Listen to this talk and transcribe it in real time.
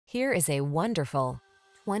Here is a wonderful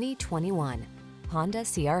 2021 Honda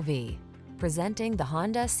CR-V. Presenting the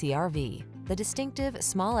Honda CR-V, the distinctive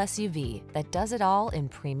small SUV that does it all in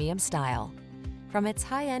premium style. From its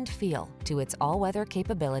high-end feel to its all-weather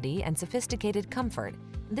capability and sophisticated comfort,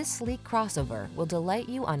 this sleek crossover will delight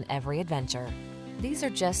you on every adventure. These are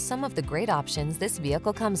just some of the great options this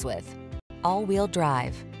vehicle comes with: all-wheel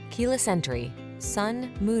drive, keyless entry,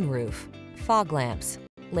 sun, moonroof, fog lamps,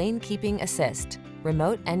 lane keeping assist,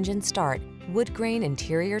 remote engine start, wood grain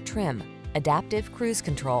interior trim, adaptive cruise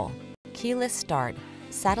control, keyless start,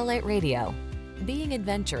 satellite radio. Being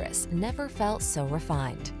adventurous never felt so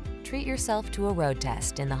refined. Treat yourself to a road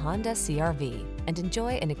test in the Honda CR-V and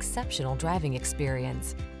enjoy an exceptional driving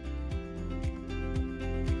experience.